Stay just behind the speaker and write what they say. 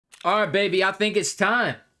All right, baby, I think it's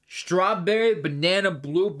time. Strawberry, banana,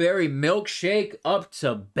 blueberry milkshake up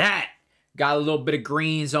to bat. Got a little bit of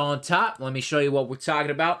greens on top. Let me show you what we're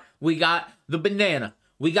talking about. We got the banana.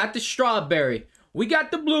 We got the strawberry. We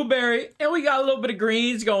got the blueberry. And we got a little bit of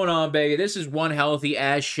greens going on, baby. This is one healthy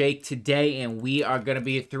ass shake today. And we are going to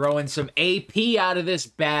be throwing some AP out of this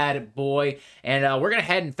bad boy. And we're going to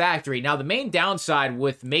head in factory. Now, the main downside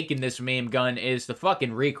with making this meme gun is the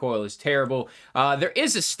fucking recoil is terrible. There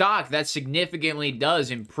is a stock that significantly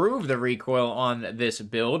does improve the recoil on this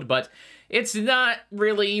build. But it's not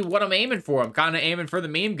really what I'm aiming for. I'm kind of aiming for the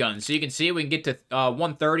meme gun. So you can see we can get to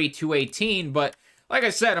 130, 218. But like I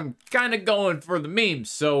said, I'm kind of going for the memes,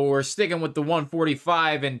 so we're sticking with the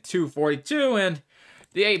 145 and 242, and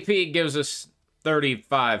the AP gives us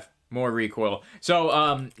 35 more recoil. So,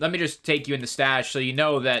 let me just take you in the stash so you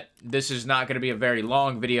know that this is not going to be a very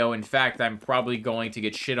long video. In fact, I'm probably going to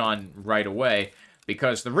get shit on right away,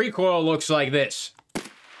 because the recoil looks like this.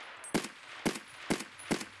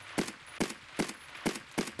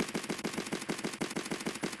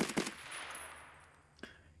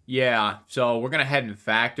 Yeah, so we're going to head in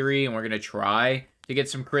factory, and we're going to try to get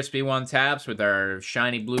some crispy one-taps with our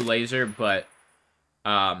shiny blue laser, but,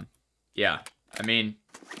 yeah. I mean,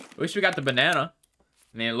 at least we got the banana.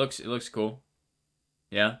 I mean, it looks cool.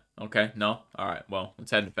 Yeah? Okay, no? Alright, well,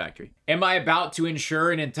 let's head to factory. Am I about to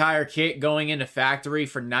insure an entire kit going into factory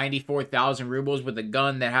for 94,000 rubles with a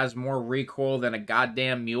gun that has more recoil than a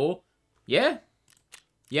goddamn mule? Yeah.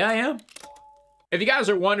 Yeah, I am. If you guys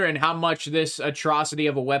are wondering how much this atrocity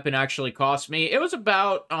of a weapon actually cost me, it was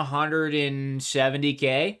about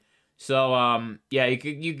 170k. So, yeah, you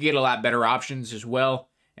could get a lot better options as well.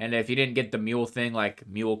 And if you didn't get the mule thing, like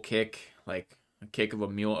mule kick, like a kick of a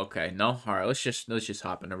mule, okay, no? All right, let's just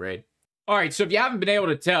hop in a raid. All right, so if you haven't been able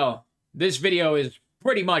to tell, this video is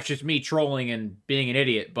pretty much just me trolling and being an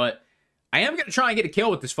idiot, but I am going to try and get a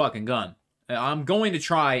kill with this fucking gun. I'm going to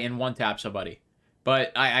try and one-tap somebody.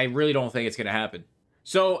 But I really don't think it's going to happen.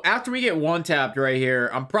 So, after we get one-tapped right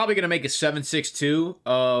here, I'm probably going to make a 7.62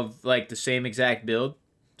 of, like, the same exact build.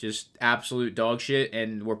 Just absolute dog shit.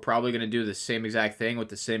 And we're probably going to do the same exact thing with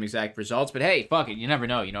the same exact results. But hey, fuck it. You never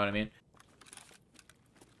know. You know what I mean?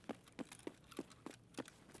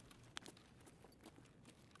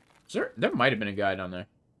 There might have been a guy down there.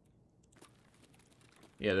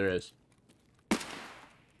 Yeah, there is.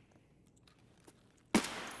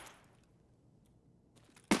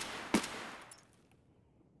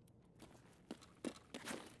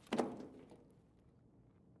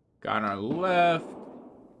 Guy on our left.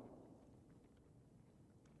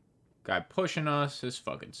 Guy pushing us. This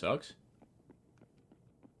fucking sucks.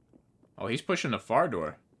 Oh, he's pushing the far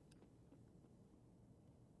door.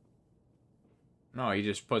 No, he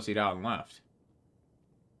just pussied out and left.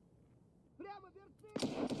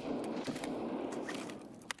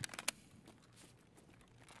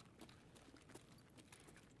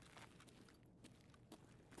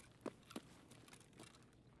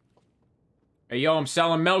 Hey, yo, I'm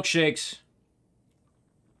selling milkshakes.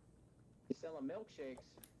 You selling milkshakes?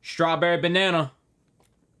 Strawberry banana.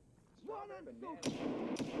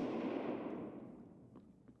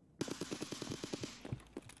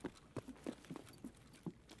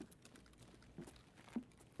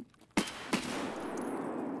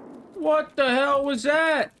 What the hell was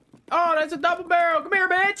that? Oh, that's a double barrel. Come here,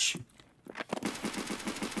 bitch.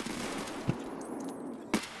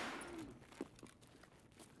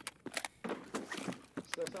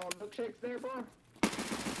 Still selling milkshakes there, bro?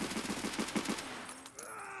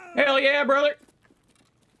 Hell yeah, brother.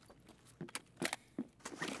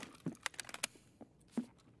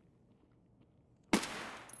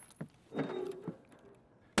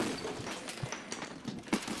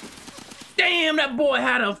 Damn, that boy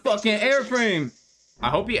had a fucking airframe. I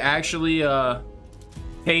hope he actually,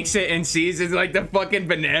 takes it and sees it like the fucking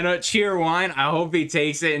banana cheer wine. I hope he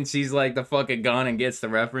takes it and sees like the fucking gun and gets the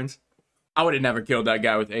reference. I would have never killed that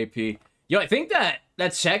guy with AP. Yo, I think that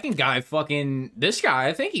second guy fucking, this guy,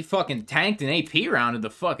 I think he fucking tanked an AP round to the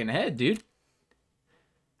fucking head, dude.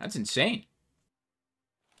 That's insane.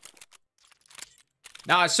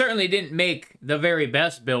 Now, I certainly didn't make the very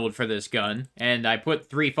best build for this gun, and I put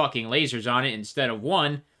 3 fucking lasers on it instead of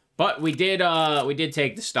 1, but we did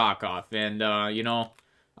take the stock off, and, you know,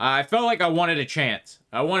 I felt like I wanted a chance.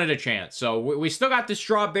 I wanted a chance, so we still got the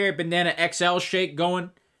Strawberry Banana XL shake going,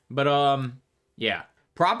 but, yeah.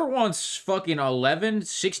 Proper one's fucking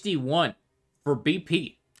 1161 for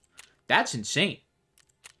BP. That's insane.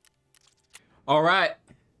 All right,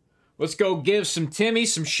 let's go give some Timmy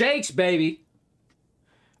some shakes, baby.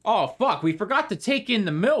 Oh, fuck, we forgot to take in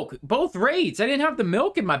the milk. Both raids. I didn't have the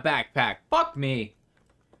milk in my backpack. Fuck me.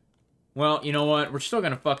 Well, you know what? We're still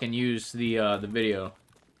gonna fucking use the video.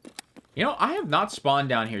 You know, I have not spawned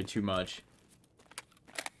down here too much.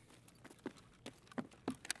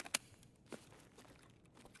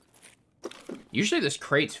 Usually this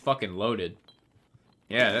crate's fucking loaded.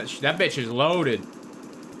 Yeah, that bitch is loaded.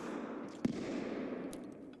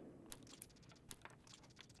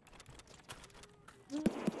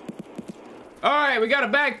 Alright, we got a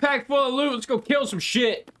backpack full of loot. Let's go kill some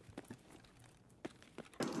shit.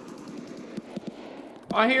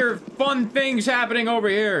 I hear fun things happening over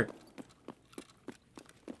here.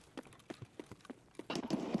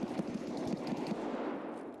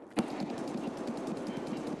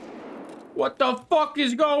 What the fuck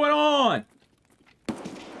is going on?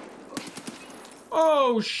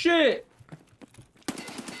 Oh, shit.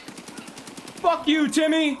 Fuck you,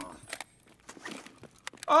 Timmy.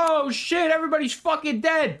 Oh, shit. Everybody's fucking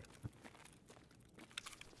dead.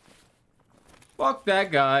 Fuck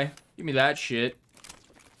that guy. Give me that shit.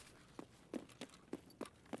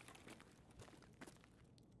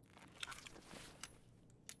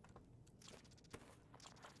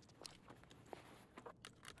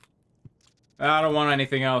 I don't want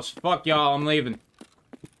anything else. Fuck y'all, I'm leaving.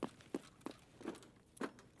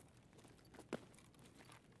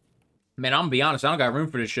 Man, I'm gonna be honest, I don't got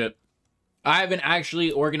room for this shit. I haven't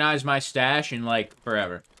actually organized my stash in, like,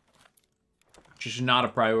 forever. It's just not a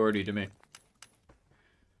priority to me.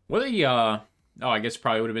 What the, oh, I guess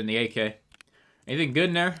probably would have been the AK. Anything good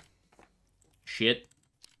in there? Shit.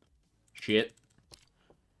 Shit.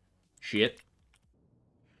 Shit.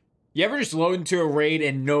 You ever just load into a raid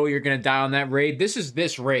and know you're gonna die on that raid? This is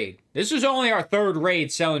this raid. This is only our third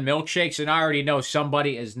raid selling milkshakes, and I already know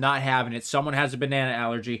somebody is not having it. Someone has a banana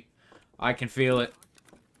allergy. I can feel it.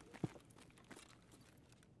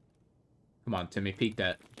 Come on, Timmy, peek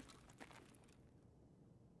that.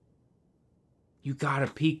 You gotta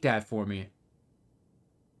peek that for me.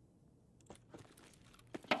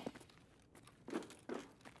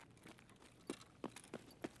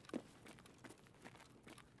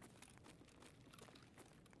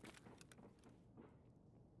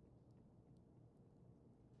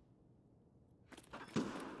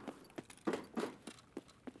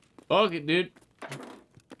 Fuck it, dude.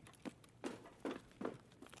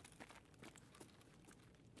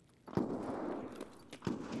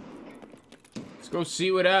 Let's go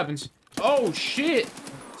see what happens. Oh, shit.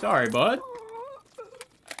 Sorry, bud.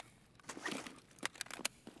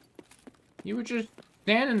 You were just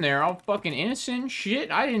standing there all fucking innocent and shit.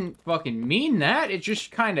 I didn't fucking mean that. It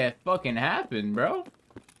just kind of fucking happened, bro.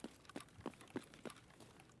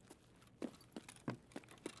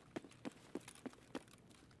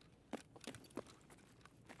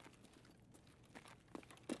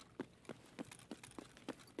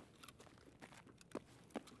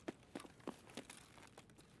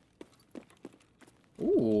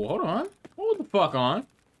 Ooh, hold on. Hold the fuck on.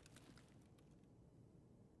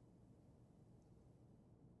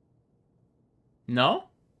 No?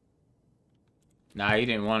 Nah, he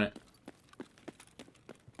didn't want it.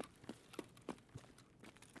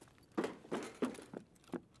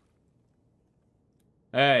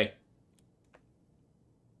 Hey.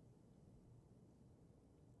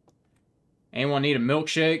 Anyone need a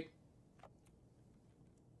milkshake?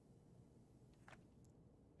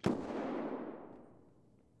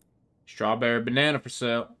 Strawberry banana for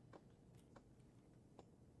sale.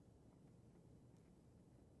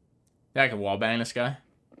 Yeah, I can wallbang this guy.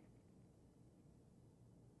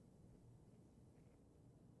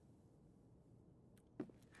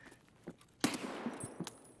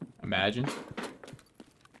 Imagine.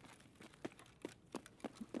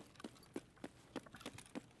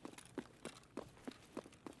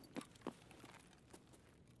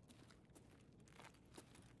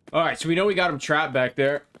 Alright, so we know we got him trapped back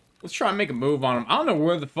there. Let's try and make a move on him. I don't know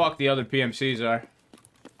where the fuck the other PMCs are.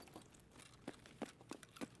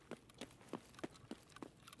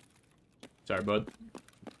 Sorry, bud.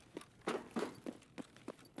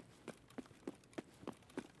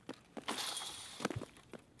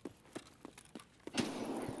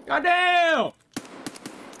 Goddamn!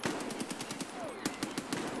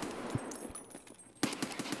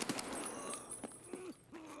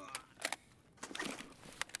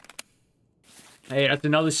 Hey, that's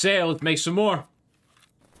another sale. Let's make some more.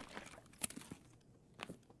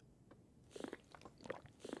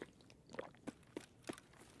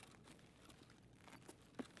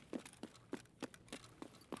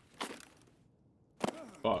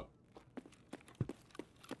 Fuck.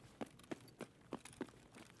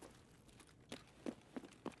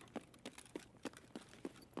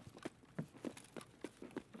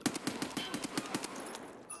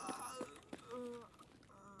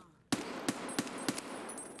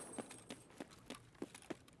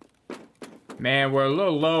 Man, we're a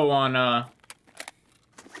little low on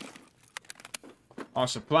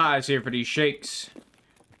supplies here for these shakes.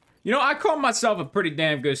 You know, I call myself a pretty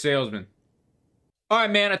damn good salesman. Alright,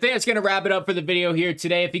 man, I think that's going to wrap it up for the video here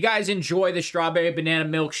today. If you guys enjoy the strawberry banana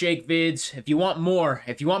milkshake vids, if you want more,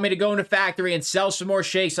 if you want me to go in a factory and sell some more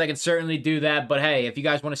shakes, I can certainly do that. But hey, if you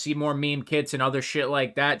guys want to see more meme kits and other shit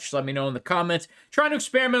like that, just let me know in the comments. Trying to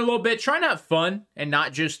experiment a little bit, trying to have fun and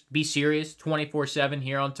not just be serious 24/7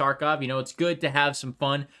 here on Tarkov. You know, it's good to have some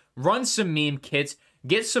fun, run some meme kits,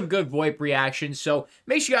 get some good VoIP reactions. So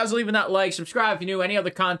make sure you guys leaving that like, subscribe if you're new. Any other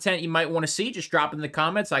content you might want to see, just drop it in the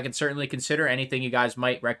comments. I can certainly consider anything you guys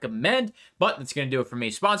might recommend. But that's going to do it for me.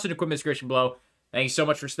 Sponsored equipment description below. Thank you so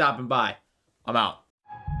much for stopping by. I'm out.